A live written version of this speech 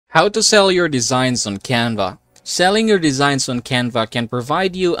How to sell your designs on Canva. Selling your designs on Canva can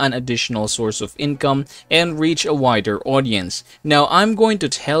provide you an additional source of income and reach a wider audience. Now I'm going to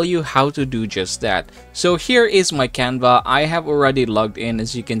tell you how to do just that. So here is my Canva. I have already logged in,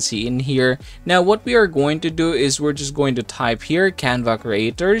 as you can see in here. Now what we are going to do is we're just going to type here Canva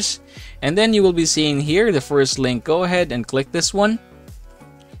creators, and then you will be seeing here the first link. Go ahead and click this one,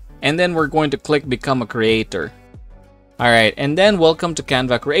 and then we're going to click become a creator. Alright, and then welcome to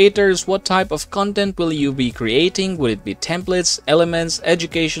Canva Creators. What type of content will you be creating? Would it be templates, elements,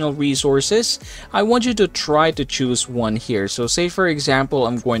 educational resources? I want you to try to choose one here. So say for example,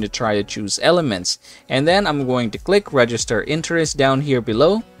 I'm going to try to choose elements, and then I'm going to click register interest down here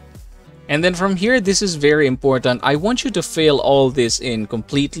below. And then from here, this is very important. I want you to fill all this in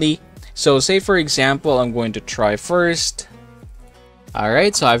completely. So say for example, I'm going to try first.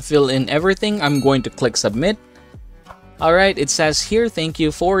 Alright, so I've filled in everything. I'm going to click submit. Alright, it says here, thank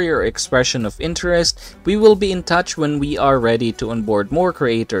you for your expression of interest. We will be in touch when we are ready to onboard more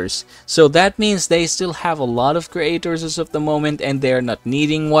creators. So that means they still have a lot of creators as of the moment and they're not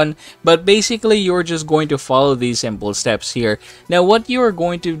needing one. But basically, you're just going to follow these simple steps here. Now, what you are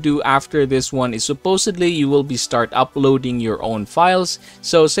going to do after this one is supposedly you will be start uploading your own files.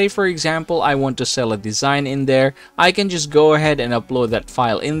 So say for example, I want to sell a design in there. I can just go ahead and upload that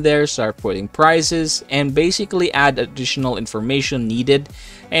file in there, start putting prices, and basically add additional information needed.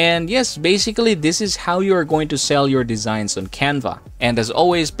 And yes, basically this is how you are going to sell your designs on Canva. And as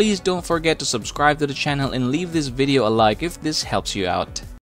always, please don't forget to subscribe to the channel and leave this video a like if this helps you out.